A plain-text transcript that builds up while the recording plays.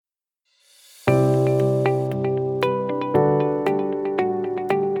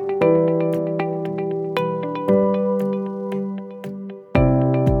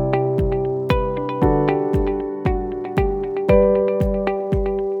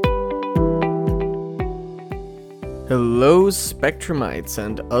Hello, Spectrumites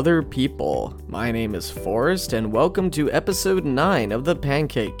and other people. My name is Forrest, and welcome to episode 9 of The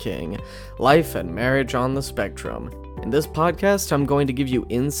Pancake King, Life and Marriage on the Spectrum. In this podcast, I'm going to give you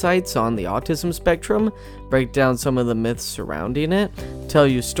insights on the autism spectrum, break down some of the myths surrounding it, tell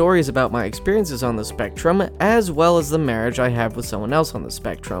you stories about my experiences on the spectrum, as well as the marriage I have with someone else on the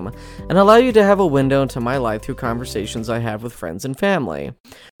spectrum, and allow you to have a window into my life through conversations I have with friends and family.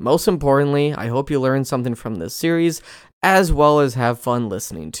 Most importantly, I hope you learn something from this series, as well as have fun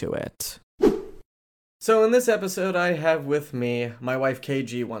listening to it. So in this episode, I have with me my wife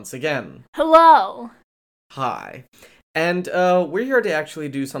KG once again. Hello! Hi. And we're here to actually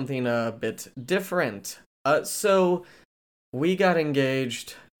do something a bit different. So we got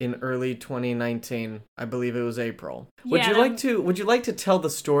engaged in early 2019. I believe it was April. Would you like to tell the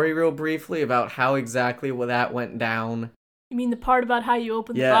story real briefly about how exactly that went down? You mean the part about how you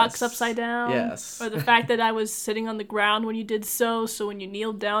opened the box upside down? Yes. Or the fact that I was sitting on the ground when you did so when you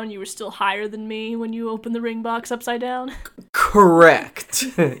kneeled down, you were still higher than me when you opened the ring box upside down? Correct.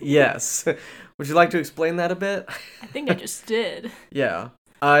 Yes. Would you like to explain that a bit? I think I just did. Yeah.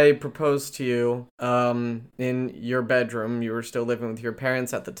 I proposed to you in your bedroom. You were still living with your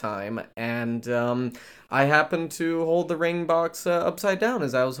parents at the time, and I happened to hold the ring box upside down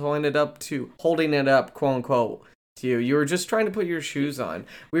as I was holding it up, quote unquote, to you. You were just trying to put your shoes on.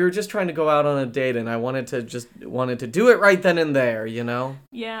 We were just trying to go out on a date, and I wanted to do it right then and there, you know?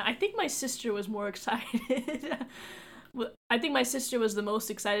 Yeah, I think my sister was more excited. I think my sister was the most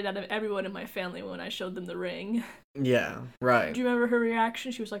excited out of everyone in my family when I showed them the ring. Yeah, right. Do you remember her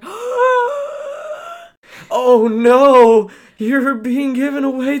reaction? She was like, "Oh no, you're being given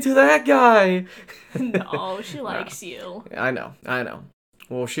away to that guy." No, she likes you. I know.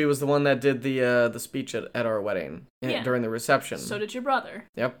 Well, she was the one that did the speech at our wedding during the reception. So did your brother.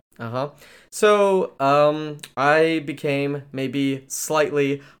 Yep. So, I became maybe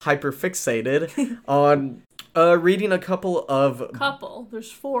slightly hyperfixated on reading a couple of...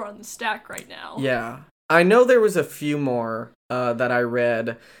 There's 4 on the stack right now. Yeah. I know there was a few more that I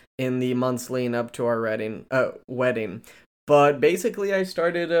read in the months leading up to our wedding. But basically I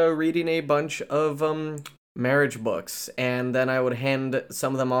started reading a bunch of marriage books, and then I would hand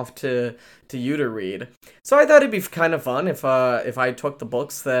some of them off to you to read. So I thought it'd be kind of fun if I took the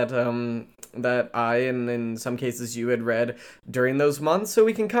books that I, and in some cases you, had read during those months, so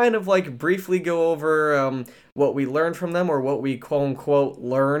we can kind of like briefly go over what we learned from them, or what we quote unquote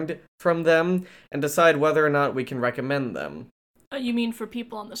learned from them, and decide whether or not we can recommend them. You mean for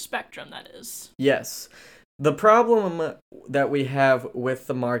people on the spectrum, that is? Yes. The problem that we have with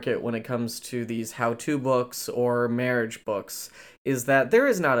the market when it comes to these how-to books or marriage books is that there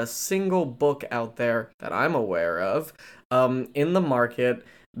is not a single book out there that I'm aware of in the market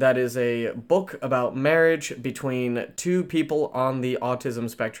that is a book about marriage between 2 people on the autism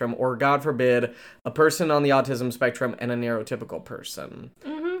spectrum, or God forbid, a person on the autism spectrum and a neurotypical person.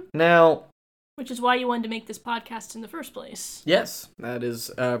 Mm-hmm. Now... Which is why you wanted to make this podcast in the first place. Yes, that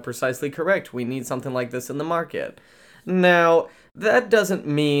is precisely correct. We need something like this in the market. Now, that doesn't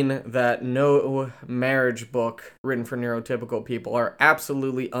mean that no marriage book written for neurotypical people are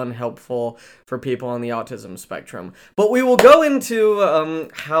absolutely unhelpful for people on the autism spectrum. But we will go into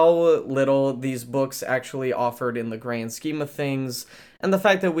how little these books actually offered in the grand scheme of things, and the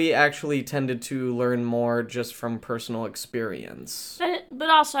fact that we actually tended to learn more just from personal experience. But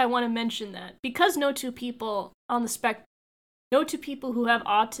also I want to mention that because no two people on the no two people who have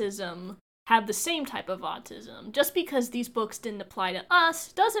autism have the same type of autism. Just because these books didn't apply to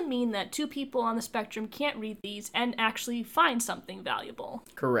us doesn't mean that 2 people on the spectrum can't read these and actually find something valuable.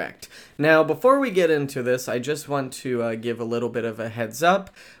 Correct. Now, before we get into this, I just want to give a little bit of a heads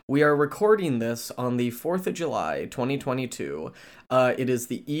up. We are recording this on the 4th of July, 2022. It is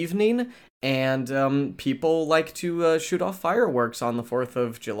the evening, and people like to shoot off fireworks on the 4th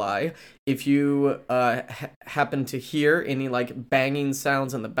of July. If you happen to hear any banging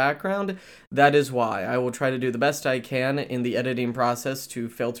sounds in the background, that is why. I will try to do the best I can in the editing process to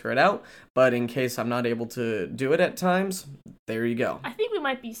filter it out, but in case I'm not able to do it at times, there you go. I think we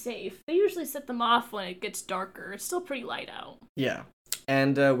might be safe. They usually set them off when it gets darker. It's still pretty light out. Yeah.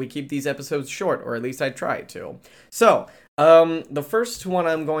 And we keep these episodes short, or at least I try to. So, the first one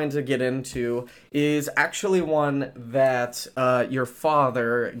I'm going to get into is actually one that your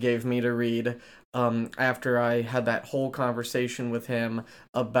father gave me to read after I had that whole conversation with him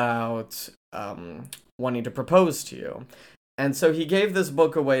about wanting to propose to you. And so he gave this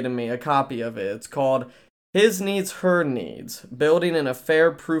book away to me, a copy of it. It's called His Needs, Her Needs, Building an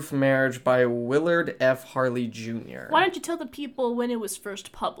Affair-Proof Marriage by Willard F. Harley Jr. Why don't you tell the people when it was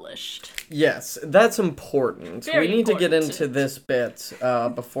first published? Yes, that's important. Very we need to get important. into this bit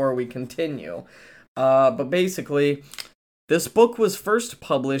before we continue. But basically, this book was first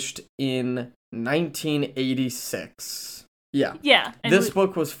published in 1986. Yeah. Yeah. This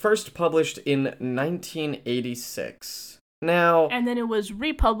book was first published in 1986. Now... And then it was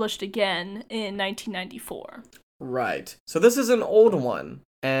republished again in 1994. Right. So this is an old one.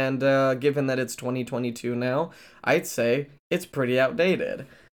 And given that it's 2022 now, I'd say it's pretty outdated.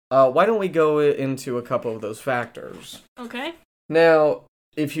 Why don't we go into a couple of those factors? Okay. Now,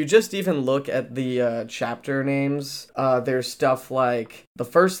 if you just even look at the chapter names, there's stuff like, the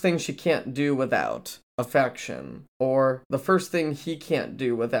first thing she can't do without affection, or the first thing he can't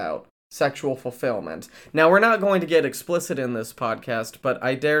do without sexual fulfillment. Now, we're not going to get explicit in this podcast, but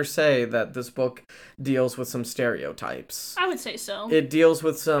I dare say that this book deals with some stereotypes. I would say so. It deals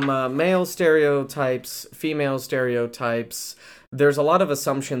with some male stereotypes, female stereotypes. There's a lot of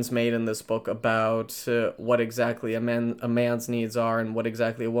assumptions made in this book about what exactly a man's needs are and what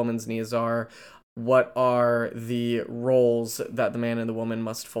exactly a woman's needs are. What are the roles that the man and the woman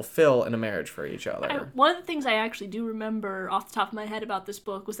must fulfill in a marriage for each other? One of the things I actually do remember off the top of my head about this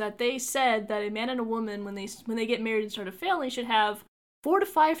book was that they said that a man and a woman, when they get married and start a family, should have 4 to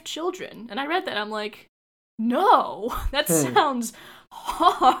 5 children. And I read that, I'm like, no, that sounds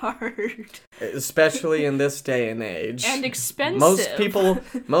hard. Especially in this day and age. And expensive.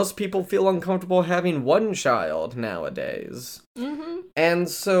 Most people feel uncomfortable having one child nowadays. Mm-hmm. And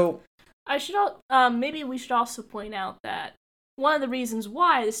so... maybe we should also point out that one of the reasons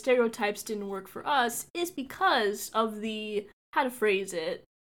why the stereotypes didn't work for us is because of the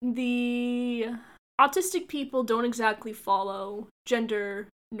autistic people don't exactly follow gender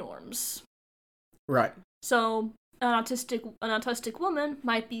norms. Right. So an autistic woman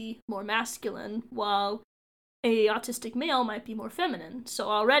might be more masculine, while a autistic male might be more feminine. So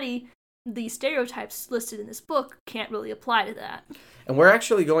already the stereotypes listed in this book can't really apply to that. And we're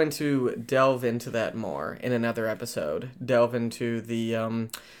actually going to delve into that more in another episode. Delve into the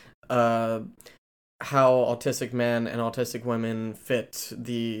how autistic men and autistic women fit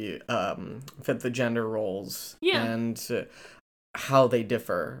the gender roles. Yeah. And how they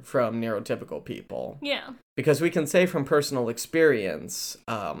differ from neurotypical people. Yeah. Because we can say from personal experience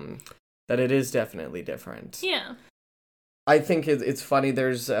that it is definitely different. Yeah. I think it's funny,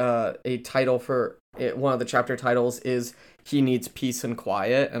 there's a title for it, one of the chapter titles is He Needs Peace and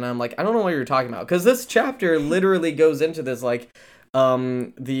Quiet, and I'm like, I don't know what you're talking about, because this chapter literally goes into this, like,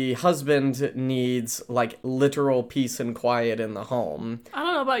 the husband needs, like, literal peace and quiet in the home. I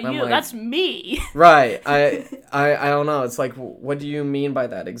don't know about you, like, that's me. Right, I don't know, it's like, what do you mean by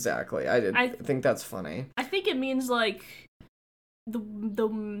that exactly? I think that's funny. I think it means, like,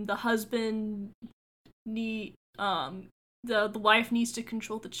 the husband need, the wife needs to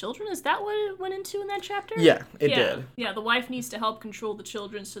control the children? Is that what it went into in that chapter? Yeah, it did. Yeah, the wife needs to help control the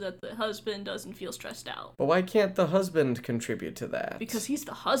children so that the husband doesn't feel stressed out. But why can't the husband contribute to that? Because he's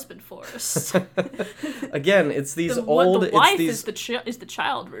the husband force. Again, it's these the wife is the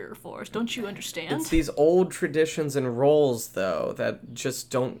child rearer force. Don't you understand? It's these old traditions and roles, though, that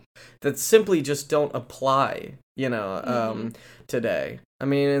simply just don't apply, today. I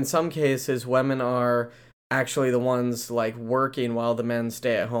mean, in some cases, women are actually the ones, like, working while the men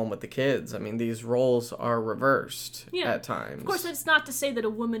stay at home with the kids. I mean, these roles are reversed at times. Of course, it's not to say that a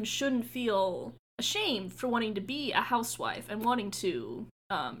woman shouldn't feel ashamed for wanting to be a housewife and wanting to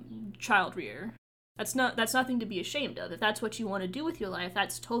child rear. That's nothing to be ashamed of. If that's what you want to do with your life,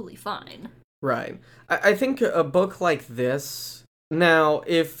 that's totally fine. Right. I think a book like this... Now,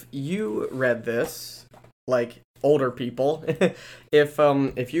 if you read this, like, older people,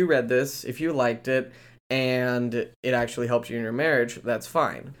 if you read this, if you liked it, and it actually helped you in your marriage, that's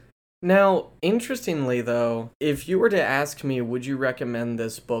fine. Now, interestingly, though, if you were to ask me, would you recommend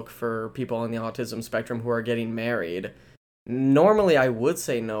this book for people on the autism spectrum who are getting married? Normally, I would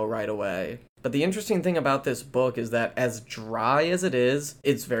say no right away. But the interesting thing about this book is that as dry as it is,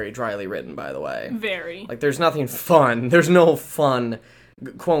 it's very dryly written, by the way. Very. Like, there's nothing fun. There's no fun,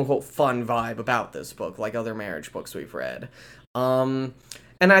 quote-unquote, fun vibe about this book, like other marriage books we've read.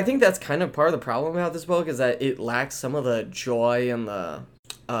 And I think that's kind of part of the problem about this book, is that it lacks some of the joy and the,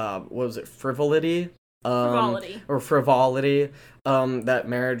 frivolity? Frivolity that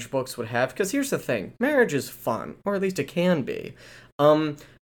marriage books would have. Because here's the thing, marriage is fun, or at least it can be.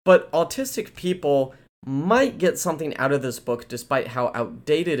 But autistic people might get something out of this book despite how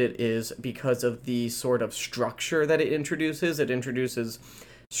outdated it is because of the sort of structure that it introduces. It introduces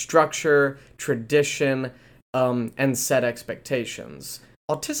structure, tradition, and set expectations.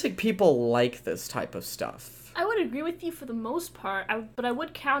 Autistic people like this type of stuff. I would agree with you for the most part, but I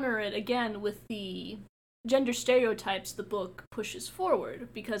would counter it again with the gender stereotypes the book pushes forward.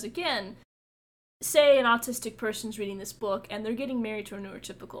 Because again, say an autistic person's reading this book and they're getting married to a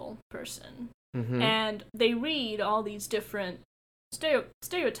neurotypical person. Mm-hmm. And they read all these different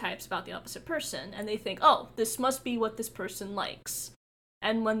stereotypes about the opposite person, and they think, oh, this must be what this person likes.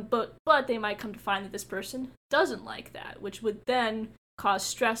 And but they might come to find that this person doesn't like that, which would then cause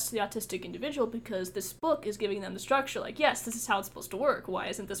stress to the autistic individual because this book is giving them the structure, like, yes, this is how it's supposed to work. Why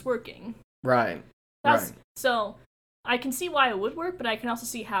isn't this working? Right. So I can see why it would work, but I can also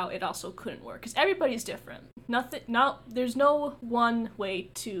see how it also couldn't work, because everybody's different. There's no one way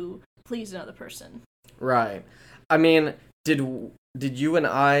to please another person. Right. I mean, did you and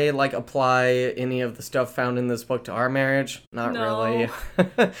I, like, apply any of the stuff found in this book to our marriage? Not really.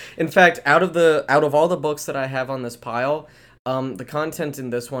 In fact, out of all the books that I have on this pile, the content in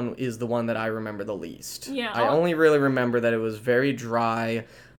this one is the one that I remember the least. Yeah. I only really remember that it was very dry,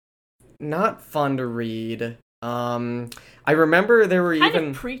 not fun to read. I remember there were kind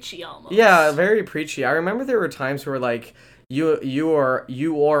of preachy almost. Yeah, very preachy. I remember there were times where, like, you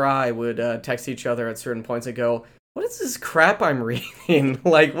or I would text each other at certain points and go, what is this crap I'm reading?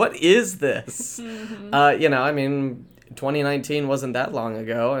 Like, what is this? Mm-hmm. I mean, 2019 wasn't that long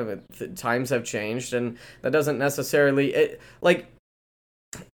ago. I mean, times have changed, and that doesn't necessarily...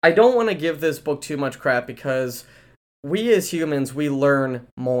 I don't want to give this book too much crap because we as humans, we learn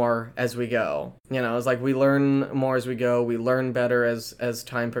more as we go. It's like we learn more as we go. We learn better as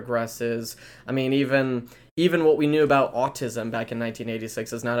time progresses. I mean, even what we knew about autism back in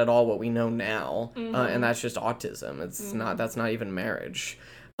 1986 is not at all what we know now, and that's just autism. It's not. That's not even marriage.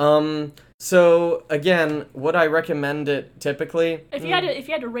 So again, would I recommend it typically? If you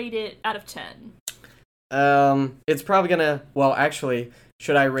had to rate it out of 10, it's probably gonna. Well, actually,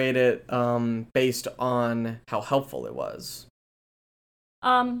 should I rate it based on how helpful it was?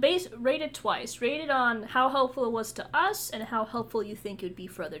 Rate it twice. Rate it on how helpful it was to us and how helpful you think it would be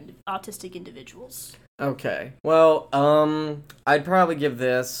for other autistic individuals. Okay. Well, I'd probably give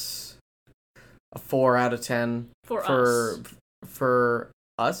this a 4 out of 10 for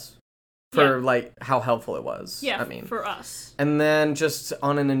us. Like how helpful it was. Yeah, I mean, for us. And then just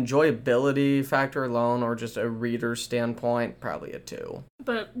on an enjoyability factor alone, or just a reader standpoint, probably a 2.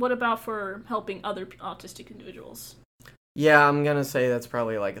 But what about for helping other autistic individuals? Yeah, I'm gonna say that's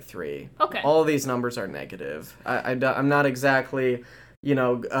probably like a 3. Okay. All these numbers are negative. I'm not exactly,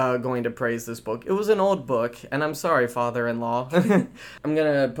 going to praise this book. It was an old book, and I'm sorry, father-in-law. I'm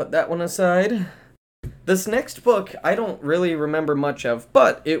gonna put that one aside. This next book, I don't really remember much of,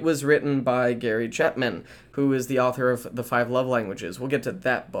 but it was written by Gary Chapman, who is the author of The 5 Love Languages. We'll get to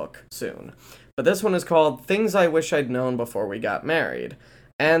that book soon. But this one is called Things I Wish I'd Known Before We Got Married.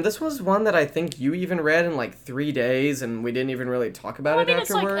 And this was one that I think you even read in like 3 days, and we didn't even really talk about it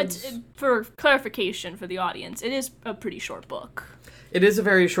afterwards. It's for clarification for the audience, it is a pretty short book. It is a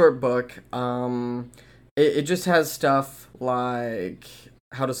very short book. It just has stuff like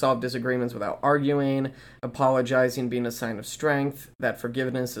how to solve disagreements without arguing, apologizing being a sign of strength, that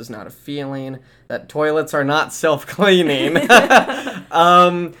forgiveness is not a feeling, that toilets are not self-cleaning.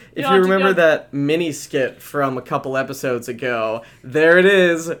 If you remember that mini skit from a couple episodes ago, there it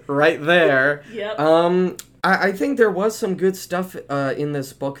is, right there. Yep. I think there was some good stuff in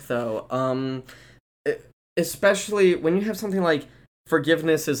this book, though. Especially when you have something like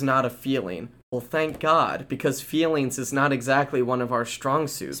forgiveness is not a feeling. Well, thank God, because feelings is not exactly one of our strong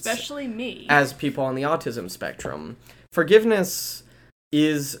suits. Especially me. As people on the autism spectrum. Forgiveness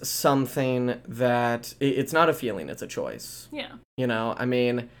is something that, it's not a feeling, it's a choice. Yeah. I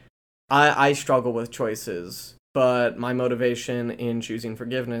mean, I struggle with choices, but my motivation in choosing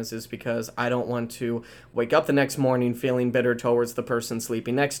forgiveness is because I don't want to wake up the next morning feeling bitter towards the person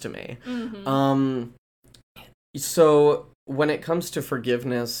sleeping next to me. Mm-hmm. So when it comes to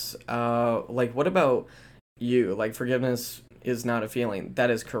forgiveness, what about you? Like, forgiveness is not a feeling.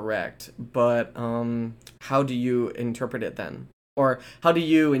 That is correct. But how do you interpret it then? Or how do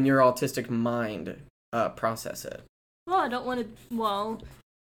you, in your autistic mind, process it?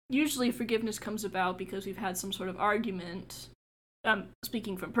 Usually forgiveness comes about because we've had some sort of argument,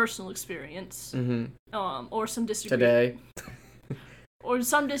 speaking from personal experience, or some disagreement. Today. Or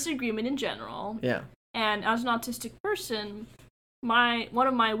some disagreement in general. Yeah. And as an autistic person, one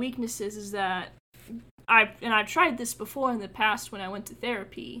of my weaknesses is that I've tried this before in the past when I went to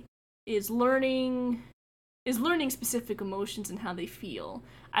therapy, is learning specific emotions and how they feel.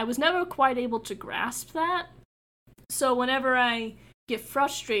 I was never quite able to grasp that. So whenever I get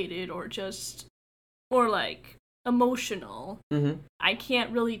frustrated or like emotional, I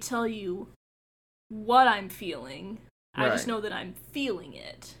can't really tell you what I'm feeling. I just know that I'm feeling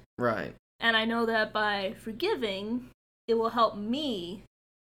it. Right. And I know that by forgiving, it will help me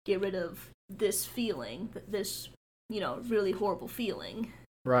get rid of this feeling, this, really horrible feeling.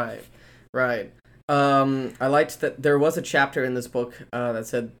 Right. I liked that there was a chapter in this book that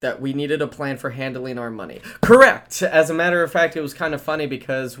said that we needed a plan for handling our money. Correct! As a matter of fact, it was kind of funny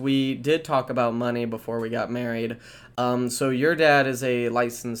because we did talk about money before we got married. So your dad is a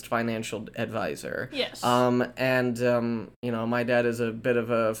licensed financial advisor. Yes. My dad is a bit of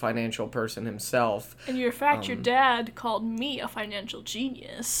a financial person himself. And your dad called me a financial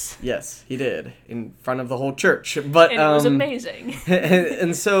genius. Yes, he did, in front of the whole church. But, and it was amazing.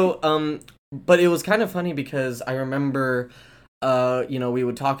 and so, but it was kind of funny because I remember, we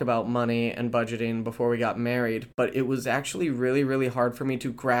would talk about money and budgeting before we got married, but it was actually really, really hard for me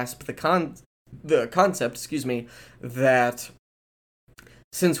to grasp the concept, that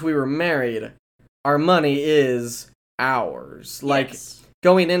since we were married, our money is ours. Like,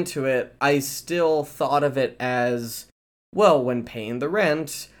 going into it, I still thought of it as, well, when paying the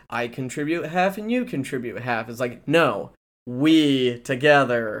rent, I contribute half and you contribute half. It's like, no. We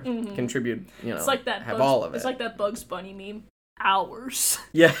together contribute, it's like that have all of it. It's like that Bugs Bunny meme, ours.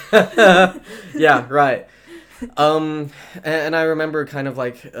 Yeah. Yeah, right. And I remember kind of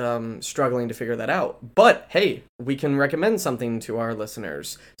like struggling to figure that out. But hey, we can recommend something to our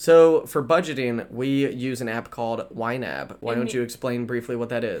listeners. So for budgeting, we use an app called YNAB. Why don't you explain briefly what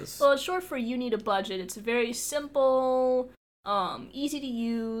that is? Well, it's short for You Need a Budget. It's very simple, easy to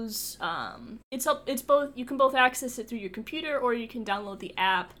use. It's both. You can both access it through your computer or you can download the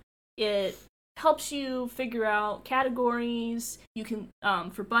app. It helps you figure out categories. You can,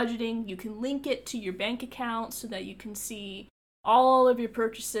 for budgeting, you can link it to your bank account so that you can see all of your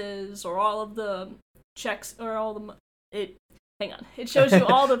purchases or all of the checks or all the. Hang on. It shows you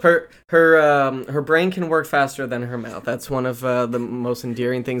all the. Her brain can work faster than her mouth. That's one of the most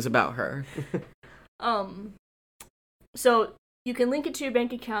endearing things about her. So you can link it to your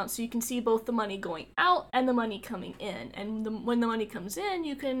bank account so you can see both the money going out and the money coming in. And when the money comes in,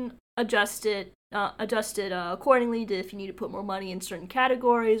 you can adjust it accordingly to if you need to put more money in certain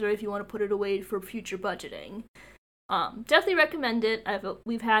categories or if you want to put it away for future budgeting. Definitely recommend it. I've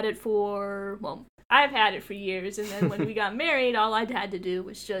had it for years, and then when we got married, all I had to do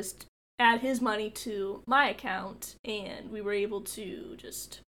was just add his money to my account, and we were able to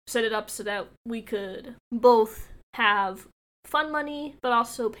just set it up so that we could both have fun money, but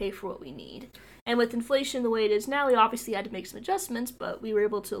also pay for what we need. And with inflation the way it is now, we obviously had to make some adjustments, but we were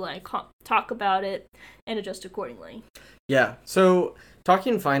able to talk about it and adjust accordingly. Yeah. So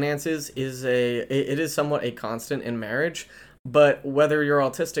talking finances is somewhat a constant in marriage, but whether you're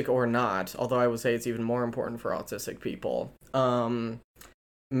autistic or not, although I would say it's even more important for autistic people,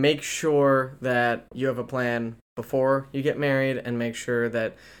 make sure that you have a plan before you get married and make sure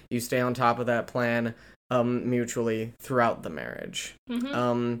that you stay on top of that plan mutually throughout the marriage.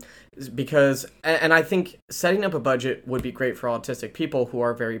 Because I think setting up a budget would be great for autistic people who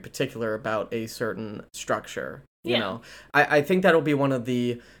are very particular about a certain structure. You know, I think that'll be one of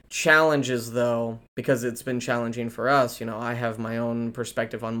the challenges, though, because it's been challenging for us. I have my own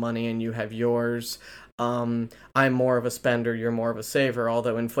perspective on money and you have yours. I'm more of a spender, you're more of a saver,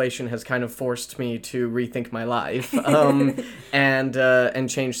 although inflation has kind of forced me to rethink my life and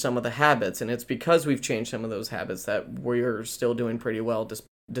change some of the habits. And it's because we've changed some of those habits that we're still doing pretty well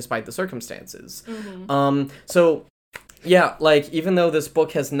despite the circumstances. So yeah, even though this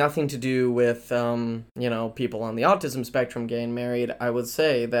book has nothing to do with, people on the autism spectrum getting married, I would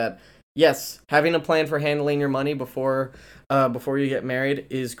say that, yes, having a plan for handling your money before you get married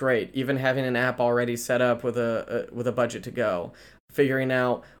is great. Even having an app already set up with a budget to go. Figuring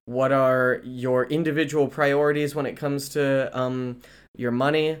out what are your individual priorities when it comes to your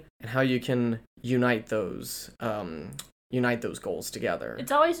money and how you can unite those goals together.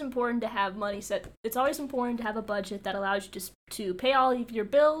 It's always important to have money set. It's always important to have a budget that allows you to pay all of your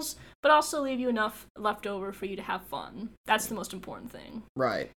bills, but also leave you enough left over for you to have fun. That's the most important thing.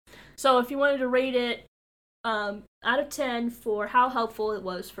 Right. So if you wanted to rate it out of 10 for how helpful it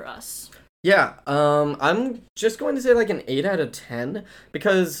was for us. Yeah, I'm just going to say an 8 out of 10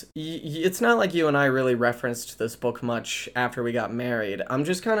 because it's not like you and I really referenced this book much after we got married. I'm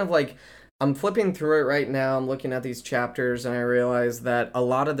just kind of I'm flipping through it right now. I'm looking at these chapters and I realize that a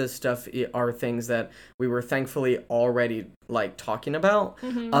lot of this stuff are things that we were thankfully already talking about.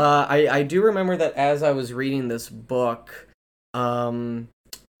 I do remember that as I was reading this book,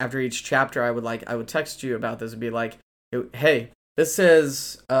 after each chapter I would text you about this and be like, hey, This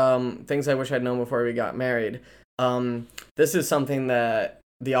says, things I wish I'd known before we got married. This is something that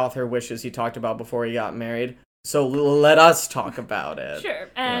the author wishes he talked about before he got married. So let us talk about it. Sure.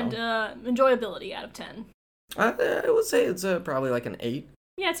 And enjoyability out of 10. I would say it's probably like an 8.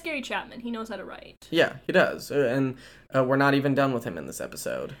 Yeah, it's Gary Chapman. He knows how to write. Yeah, he does. And we're not even done with him in this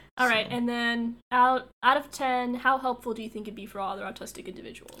episode. All right, and then out of 10, how helpful do you think it'd be for other autistic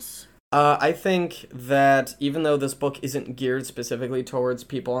individuals? I think that even though this book isn't geared specifically towards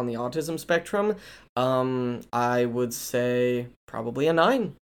people on the autism spectrum, I would say probably a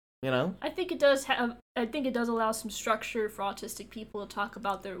 9. I think it does allow some structure for autistic people to talk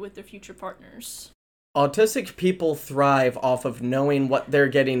about with their future partners. Autistic people thrive off of knowing what they're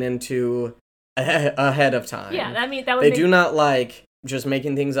getting into ahead of time. Yeah, that would they do not like just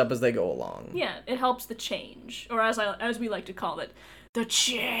making things up as they go along. Yeah, it helps the change, or as we like to call it, the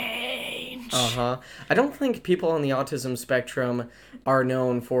change. I don't think people on the autism spectrum are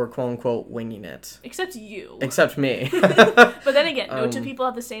known for quote-unquote winging it. Except you. Except me. But then again, no two people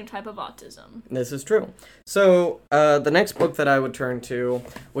have the same type of autism. This is true. So, the next book that I would turn to,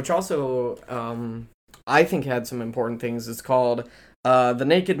 which also I think had some important things, is called The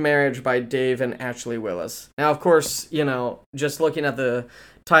Naked Marriage by Dave and Ashley Willis. Now, of course, just looking at the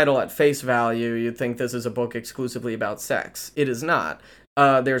title at face value, you'd think this is a book exclusively about sex. It is not.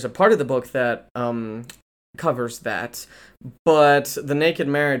 There's a part of the book that covers that, but The Naked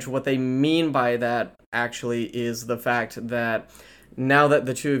Marriage, what they mean by that actually is the fact that now that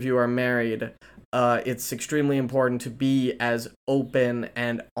the two of you are married, it's extremely important to be as open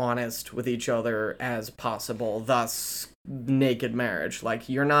and honest with each other as possible. Thus, naked marriage. Like,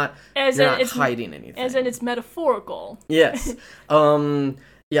 you're not hiding anything. As in, it's metaphorical. Yes.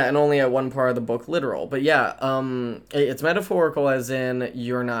 Yeah, and only at one part of the book literal. But yeah, it's metaphorical as in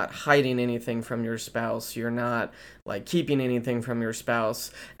you're not hiding anything from your spouse. You're not, like, keeping anything from your spouse.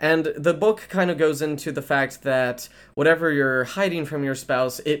 And the book kind of goes into the fact that whatever you're hiding from your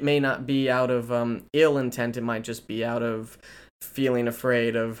spouse, it may not be out of ill intent. It might just be out of feeling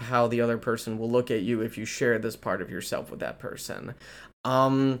afraid of how the other person will look at you if you share this part of yourself with that person.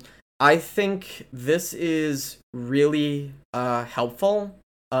 I think this is really helpful.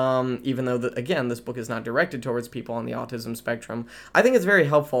 Even though, again, this book is not directed towards people on the autism spectrum. I think it's very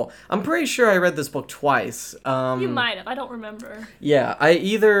helpful. I'm pretty sure I read this book twice. You might have. I don't remember. Yeah, I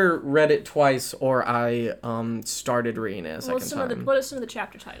either read it twice or I started reading it a second time. What are some of the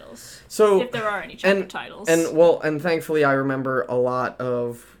chapter titles? So, if there are any chapter titles. And thankfully I remember a lot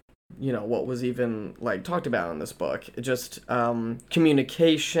of, what was even, like, talked about in this book. Just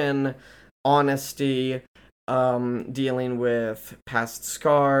communication, honesty, dealing with past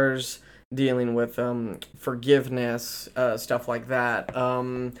scars, dealing with forgiveness, stuff like that.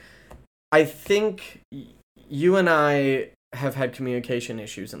 I think you and I have had communication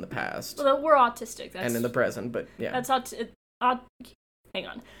issues in the past. Well, we're autistic. And in the present, but yeah. That's hang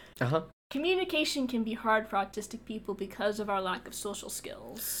on. Uh-huh. Communication can be hard for autistic people because of our lack of social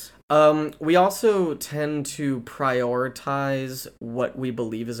skills. We also tend to prioritize what we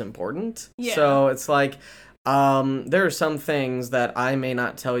believe is important. Yeah. So it's like, there are some things that I may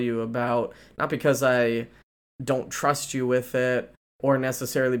not tell you about, not because I don't trust you with it, or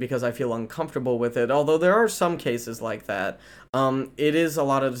necessarily because I feel uncomfortable with it, although there are some cases like that. It is a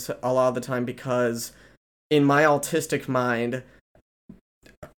lot of the time because in my autistic mind,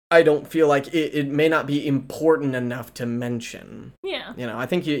 I don't feel like it may not be important enough to mention. Yeah. I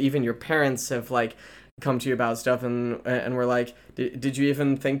think even your parents have, like, come to you about stuff and we're like, did you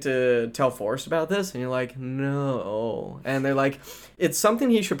even think to tell Forrest about this? And you're like, no. And they're like, it's something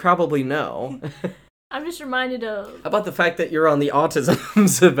he should probably know. I'm just reminded of... about the fact that you're on the autism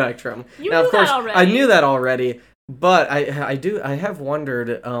spectrum. Now, of course, that already. I knew that already, but I have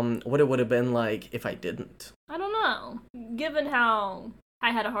wondered what it would have been like if I didn't. I don't know. Given how I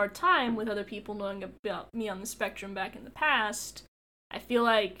had a hard time with other people knowing about me on the spectrum back in the past, I feel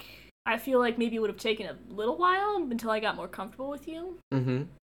like maybe it would have taken a little while until I got more comfortable with you. Mm-hmm.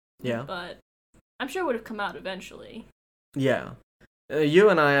 Yeah. But I'm sure it would have come out eventually. Yeah. You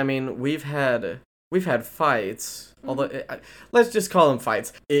and I mean, we've had fights. Mm-hmm. Although, let's just call them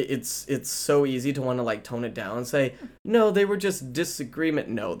fights. It's so easy to want to, like, tone it down and say, no, they were just disagreement.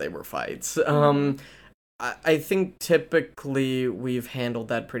 No, they were fights. Mm-hmm. I think typically we've handled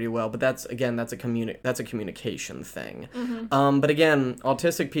that pretty well, but that's a communication thing. Mm-hmm. But again,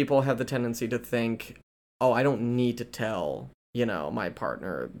 autistic people have the tendency to think, oh, I don't need to tell, my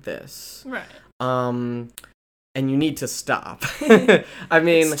partner this. Right. And you need to stop. I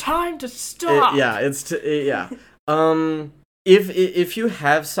mean, it's time to stop. Yeah. if you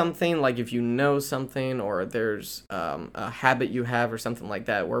have something, like if you know something, or there's a habit you have or something like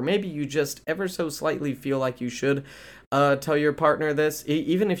that, where maybe you just ever so slightly feel like you should tell your partner this,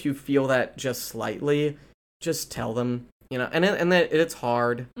 even if you feel that just slightly, just tell them, and that it's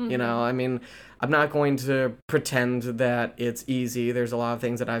hard, I mean, I'm not going to pretend that it's easy. There's a lot of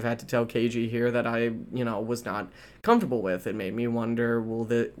things that I've had to tell KG here that I, was not comfortable with. It made me wonder,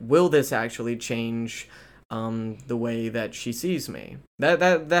 will this actually change the way that she sees me?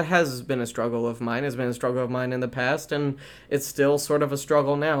 That has been a struggle of mine, has been a struggle of mine in the past, and it's still sort of a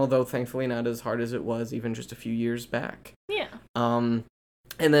struggle now, though thankfully not as hard as it was even just a few years back. Yeah. And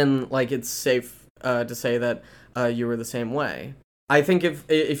then, like, it's safe to say that you were the same way. I think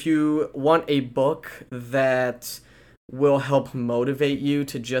if you want a book that will help motivate you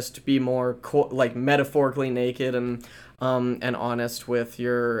to just be more metaphorically naked and honest with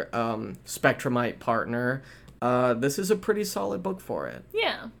your Spectrumite partner, this is a pretty solid book for it.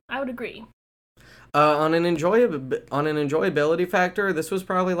 Yeah, I would agree. On an enjoyability factor, this was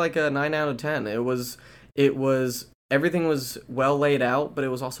probably like a 9 out of 10. It was everything was well laid out, but it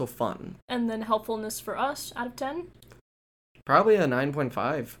was also fun. And then helpfulness for us, out of 10? Probably a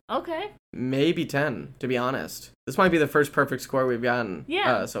 9.5. Okay. Maybe 10, to be honest. This might be the first perfect score we've gotten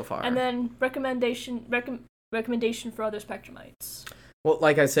so far. And then recommendation for other Spectrumites. Well,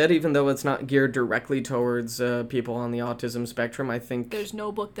 like I said, even though it's not geared directly towards people on the autism spectrum, I think... There's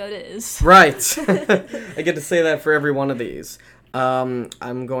no book that is. Right! I get to say that for every one of these.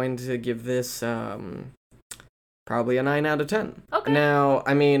 I'm going to give this probably a 9 out of 10. Okay. Now,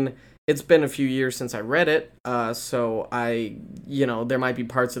 I mean... It's been a few years since I read it, so there might be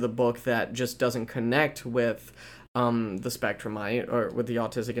parts of the book that just doesn't connect with the Spectrumite or with the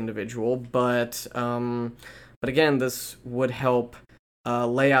autistic individual, but again, this would help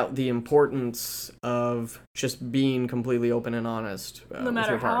lay out the importance of just being completely open and honest no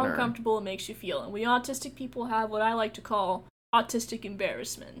matter with your how partner. uncomfortable it makes you feel. And we autistic people have what I like to call autistic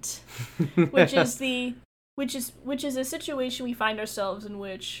embarrassment, which is a situation we find ourselves in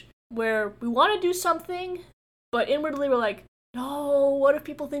where we want to do something, but inwardly we're like, no, what if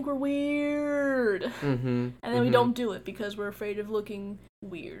people think we're weird? And then we don't do it because we're afraid of looking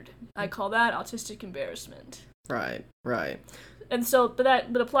weird. I call that autistic embarrassment. Right. And so,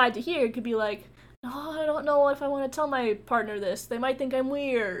 but applied to here, it could be like, oh, I don't know if I want to tell my partner this. They might think I'm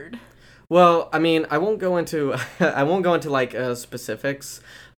weird. Well, I mean, I won't go into like specifics,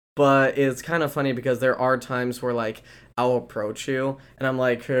 but it's kind of funny because there are times where like I'll approach you and I'm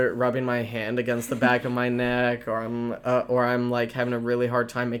like rubbing my hand against the back of my neck, or I'm like having a really hard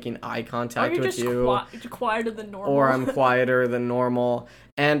time making eye contact with you. You're quieter than normal. Or I'm quieter than normal,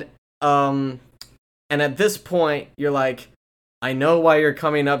 and at this point you're like, I know why you're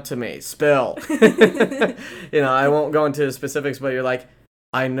coming up to me. Spill. I won't go into specifics, but you're like,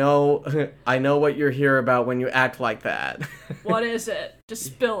 I know what you're here about when you act like that. What is it? Just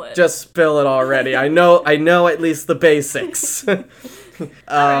spill it. Just spill it already. I know at least the basics. Right,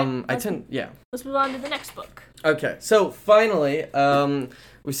 Let's move on to the next book. Okay, so finally,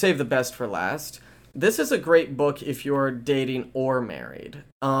 we saved the best for last. This is a great book if you're dating or married.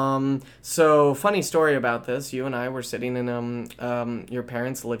 So funny story about this. You and I were sitting in your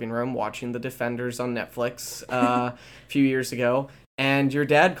parents' living room watching The Defenders on Netflix a few years ago. And your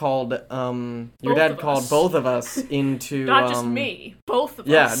dad called both of us into not just me, both of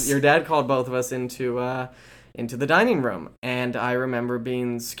us. Yeah, your dad called both of us into the dining room, and I remember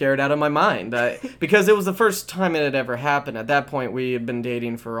being scared out of my mind because it was the first time it had ever happened. At that point, we had been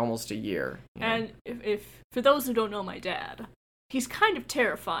dating for almost a year. And if for those who don't know my dad, he's kind of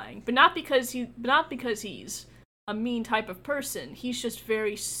terrifying, but not because he's a mean type of person. He's just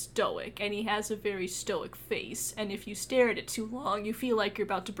very stoic, and he has a very stoic face, and if you stare at it too long, you feel like you're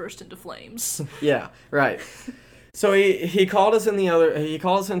about to burst into flames. Yeah, right. So he called us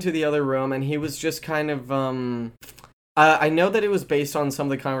into the other room, and he was just kind of I know that it was based on some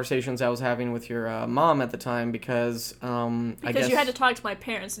of the conversations I was having with your mom at the time because I guess you had to talk to my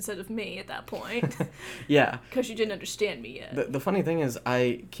parents instead of me at that point. Yeah. Because you didn't understand me yet. The funny thing is,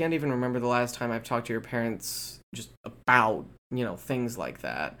 I can't even remember the last time I've talked to your parents just about, things like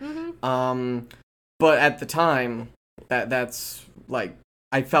that. Mm-hmm. But at the time, that's like,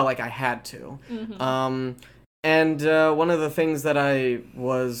 I felt like I had to. Mm-hmm. And one of the things that I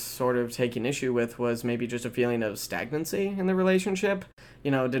was sort of taking issue with was maybe just a feeling of stagnancy in the relationship.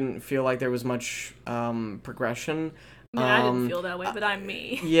 Didn't feel like there was much progression. I didn't feel that way, but I'm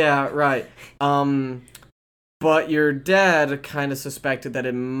me. Yeah, right. But your dad kind of suspected that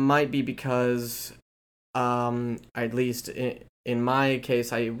it might be because, at least in my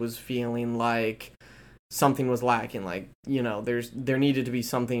case, I was feeling like something was lacking. Like, there needed to be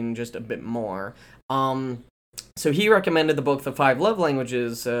something just a bit more. So he recommended the book The Five Love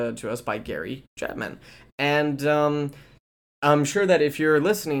Languages to us by Gary Chapman. And I'm sure that if you're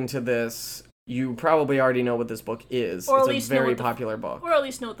listening to this, you probably already know what this book is. Or it's a very popular book. Or at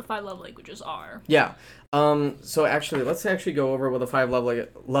least know what the 5 love languages are. Yeah. So actually, let's go over what the 5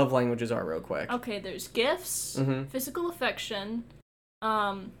 love languages are real quick. Okay, there's gifts, physical affection,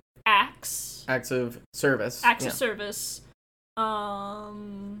 acts of service. Of service.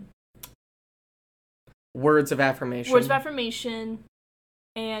 Words of affirmation.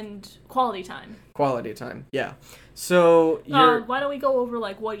 And quality time. Yeah. So why don't we go over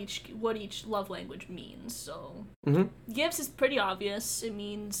like what each love language means? So gifts is pretty obvious. It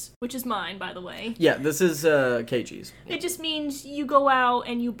means, which is mine, by the way. Yeah, this is KG's. Yeah. It just means you go out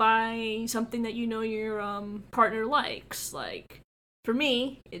and you buy something that you know your partner likes. Like for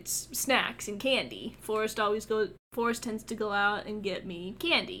me, it's snacks and candy. Forrest tends to go out and get me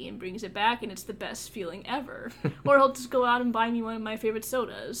candy and brings it back, and it's the best feeling ever. Or he'll just go out and buy me one of my favorite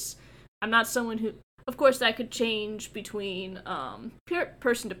sodas. I'm not someone who, of course, that could change between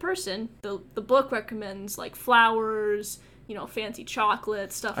person to person. The book recommends like flowers, fancy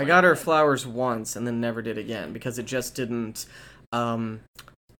chocolate stuff. I got her flowers once and then never did again because it just didn't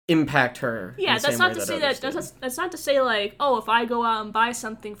impact her. Yeah, that's not to say that's not to say like, oh, if I go out and buy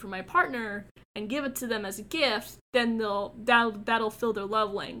something for my partner and give it to them as a gift, then that'll fill their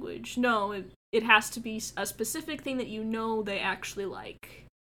love language. No, it has to be a specific thing that they actually like.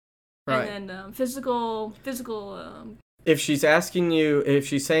 Right. And then physical. If she's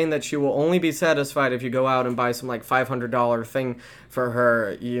saying that she will only be satisfied if you go out and buy some like $500 thing for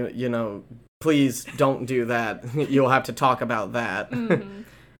her, please don't do that. You'll have to talk about that. Mm-hmm.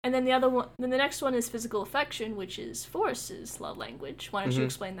 And then the next one is physical affection, which is Forrest's love language. Why don't you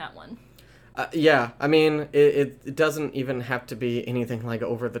explain that one? Yeah, I mean, it doesn't even have to be anything like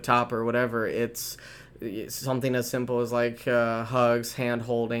over the top or whatever. It's something as simple as like hugs, hand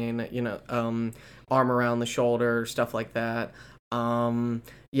holding, arm around the shoulder, stuff like that.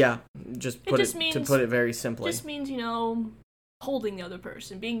 Yeah, to put it very simply. It just means, holding the other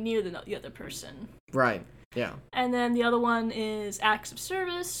person, being near the other person. Right. Yeah. And then the other one is acts of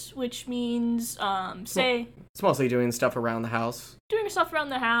service, which means, it's mostly doing stuff around the house. Doing stuff around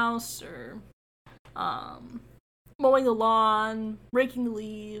the house, or mowing the lawn, raking the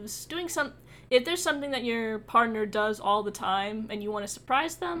leaves, if there's something that your partner does all the time and you want to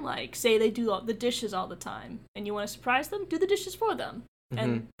surprise them, like, say they do the dishes all the time, and you want to surprise them, do the dishes for them.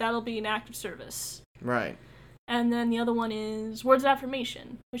 And that'll be an act of service. Right. And then the other one is words of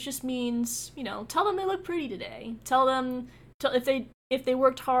affirmation, which just means, tell them they look pretty today. Tell them, if they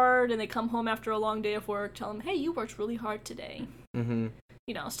worked hard and they come home after a long day of work, tell them, hey, you worked really hard today. Mm-hmm.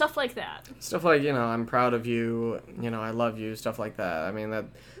 Stuff like that. Stuff like, I'm proud of you, I love you, stuff like that. I mean, that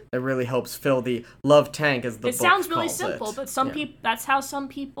really helps fill the love tank, as the book calls it. It sounds really simple, but people, that's how some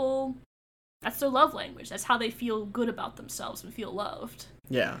people, that's their love language. That's how they feel good about themselves and feel loved.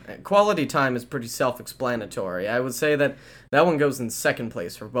 Yeah, quality time is pretty self-explanatory. I would say that one goes in second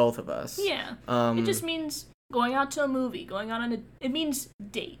place for both of us. Yeah, it just means going out to a movie, it means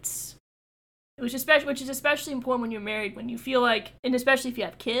dates. Which is especially important when you're married, when you feel like, and especially if you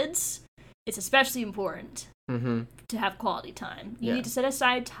have kids, it's especially important to have quality time. You need to set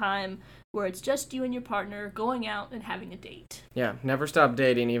aside time where it's just you and your partner going out and having a date. Yeah, never stop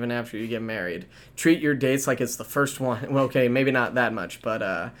dating even after you get married. Treat your dates like it's the first one. Well, okay, maybe not that much,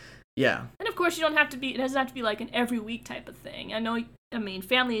 but yeah. And of course, it doesn't have to be like an every week type of thing.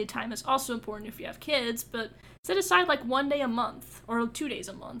 Family time is also important if you have kids, but set aside like 1 day a month or 2 days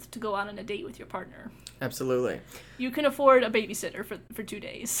a month to go out on a date with your partner. Absolutely. You can afford a babysitter for 2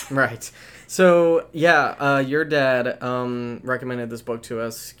 days. Right. So, yeah, your dad recommended this book to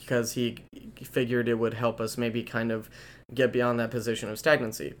us because he figured it would help us maybe kind of get beyond that position of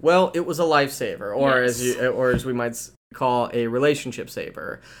stagnancy. Well, it was a lifesaver, or as we might call a relationship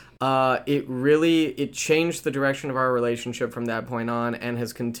saver. It changed the direction of our relationship from that point on, and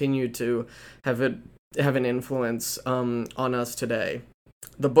has continued to have an influence on us today.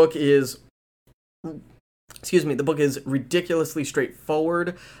 The book is ridiculously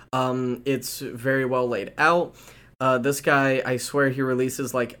straightforward. It's very well laid out. This guy, I swear, he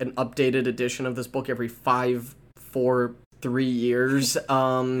releases like an updated edition of this book every 3 years,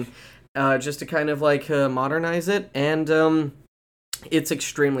 just to kind of like modernize it, and it's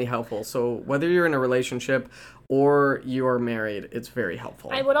extremely helpful. So whether you're in a relationship or you are married, it's very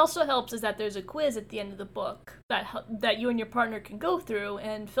helpful. And what also helps is that there's a quiz at the end of the book that you and your partner can go through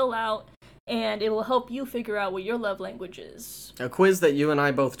and fill out and it will help you figure out what your love language is. A quiz that you and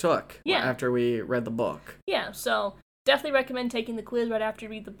I both took Yeah. after we read the book. Yeah, so definitely recommend taking the quiz right after you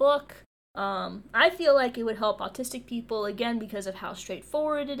read the book. I feel like it would help autistic people, again, because of how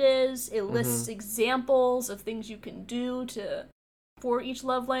straightforward it is. It lists examples of things you can do for each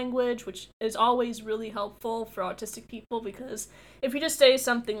love language, which is always really helpful for autistic people, because if you just say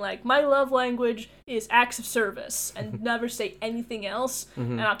something like, my love language is acts of service, and never say anything else,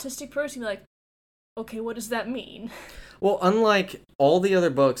 an autistic person will be like, okay, what does that mean? Well, unlike all the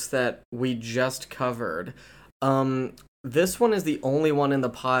other books that we just covered, this one is the only one in the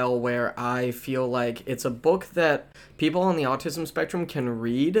pile where I feel like it's a book that people on the autism spectrum can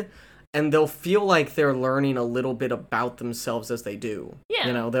read, and they'll feel like they're learning a little bit about themselves as they do. Yeah.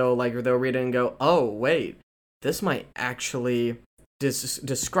 You know, they'll read it and go, oh, wait, this might actually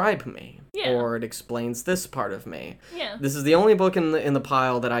describe me. Yeah. Or it explains this part of me. Yeah. This is the only book in the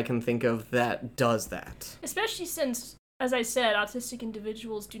pile that I can think of that does that. Especially since, as I said, autistic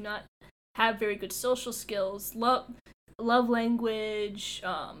individuals do not have very good social skills. Love language,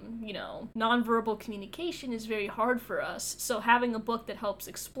 nonverbal communication is very hard for us. So having a book that helps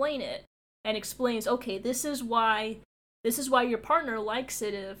explain it and explains, okay, this is why your partner likes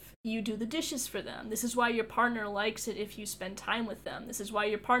it if you do the dishes for them. This is why your partner likes it if you spend time with them. This is why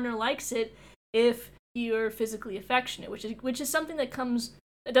your partner likes it if you're physically affectionate, which is something that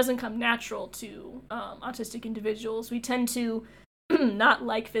doesn't come natural to autistic individuals. We tend to not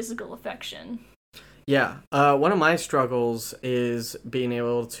like physical affection. Yeah, one of my struggles is being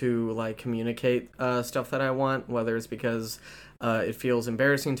able to communicate stuff that I want, whether it's because it feels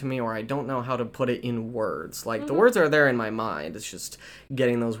embarrassing to me or I don't know how to put it in words. The words are there in my mind. It's just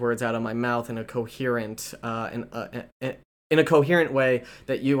getting those words out of my mouth in a coherent in a coherent way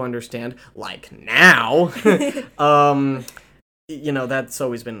that you understand. Like now, that's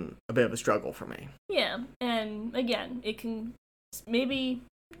always been a bit of a struggle for me. Yeah, and again, it can maybe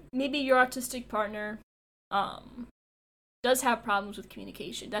your autistic partner does have problems with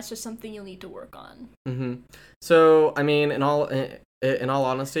communication. That's just something you'll need to work on. Mm-hmm. So, I mean, in all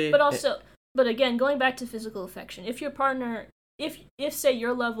honesty... But again, going back to physical affection, if your partner, if say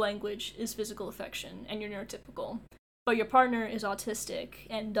your love language is physical affection and you're neurotypical, but your partner is autistic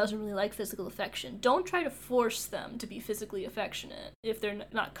and doesn't really like physical affection, don't try to force them to be physically affectionate if they're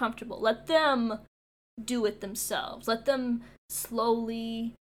not comfortable. Let them do it themselves. Let them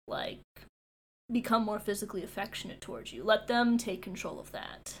slowly become more physically affectionate towards you. Let them take control of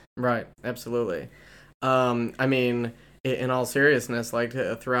that. Right, absolutely. I mean, in all seriousness,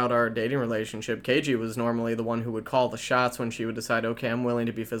 throughout our dating relationship, KG was normally the one who would call the shots when she would decide, okay, I'm willing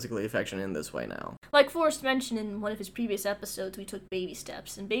to be physically affectionate in this way now. Like Forrest mentioned in one of his previous episodes, we took baby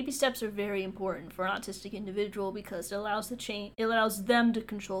steps, and baby steps are very important for an autistic individual because it allows them to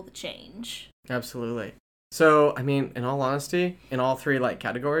control the change. Absolutely. So, I mean, in all honesty, in all three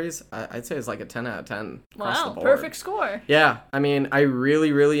categories, I'd say it's a 10 out of 10 across the board. Perfect score. Yeah, I mean, I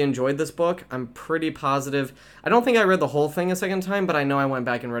really, really enjoyed this book. I'm pretty positive. I don't think I read the whole thing a second time, but I know I went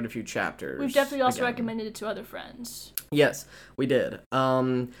back and read a few chapters. We've definitely also recommended it to other friends. Yes, we did.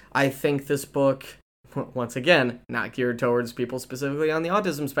 I think this book, once again, not geared towards people specifically on the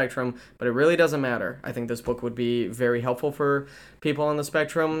autism spectrum, but it really doesn't matter. I think this book would be very helpful for people on the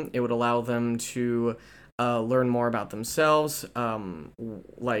spectrum. It would allow them to learn more about themselves,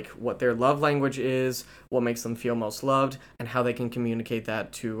 what their love language is, what makes them feel most loved, and how they can communicate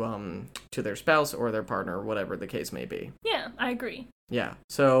that to their spouse or their partner, or whatever the case may be. Yeah, I agree. Yeah,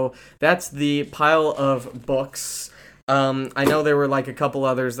 so that's the pile of books. I know there were a couple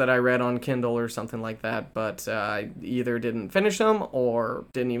others that I read on Kindle or something like that, but I either didn't finish them or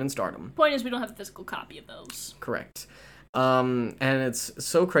didn't even start them. Point is, we don't have a physical copy of those. Correct. And it's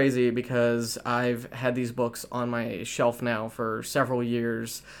so crazy because I've had these books on my shelf now for several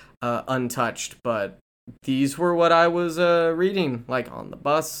years, untouched, but these were what I was reading, on the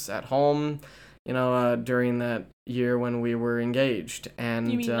bus, at home, during that year when we were engaged.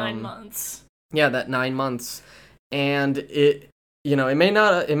 And you mean 9 months? Yeah, that 9 months. And it may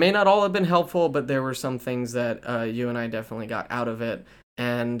not all have been helpful, but there were some things that you and I definitely got out of it.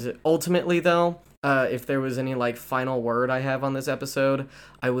 And ultimately, though, if there was any final word I have on this episode,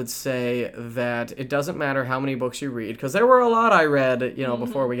 I would say that it doesn't matter how many books you read, because there were a lot I read,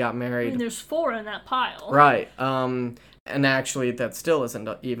 before we got married. I mean, there's 4 in that pile. Right. And actually, that still isn't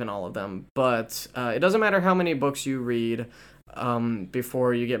even all of them. But it doesn't matter how many books you read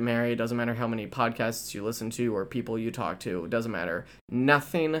before you get married. It doesn't matter how many podcasts you listen to or people you talk to. It doesn't matter.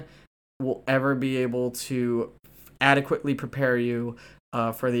 Nothing will ever be able to adequately prepare you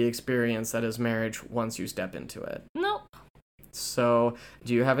for the experience that is marriage once you step into it. Nope. So,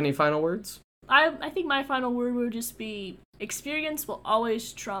 do you have any final words? I think my final word would just be experience will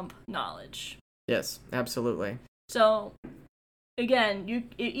always trump knowledge. Yes, absolutely. So, again,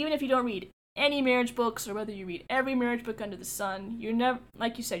 even if you don't read any marriage books, or whether you read every marriage book under the sun, you're never,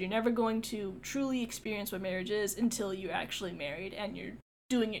 like you said, you're never going to truly experience what marriage is until you're actually married and you're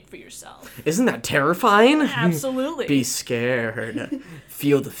doing it for yourself. Isn't that terrifying? Absolutely. Be scared.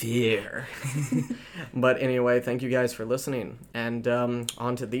 Feel the fear. But anyway, thank you guys for listening. And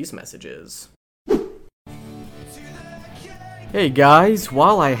on to these messages. Hey guys,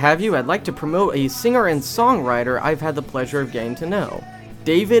 while I have you, I'd like to promote a singer and songwriter I've had the pleasure of getting to know,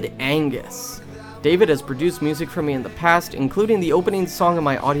 David Angus. David has produced music for me in the past, including the opening song of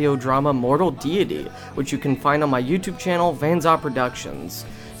my audio drama Mortal Deity, which you can find on my YouTube channel, Vanza Productions.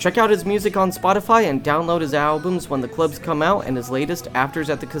 Check out his music on Spotify and download his albums when the clubs come out and his latest Afters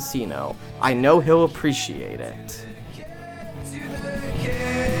at the Casino. I know he'll appreciate it.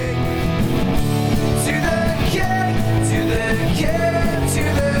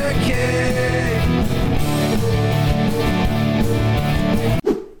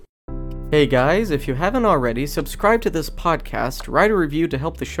 Hey guys, if you haven't already, subscribe to this podcast, write a review to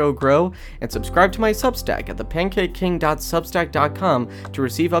help the show grow, and subscribe to my Substack at thepancakeking.substack.com to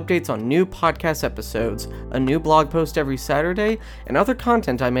receive updates on new podcast episodes, a new blog post every Saturday, and other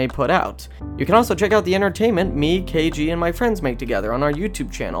content I may put out. You can also check out the entertainment me, KG, and my friends make together on our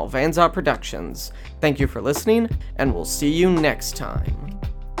YouTube channel, Vanza Productions. Thank you for listening, and we'll see you next time.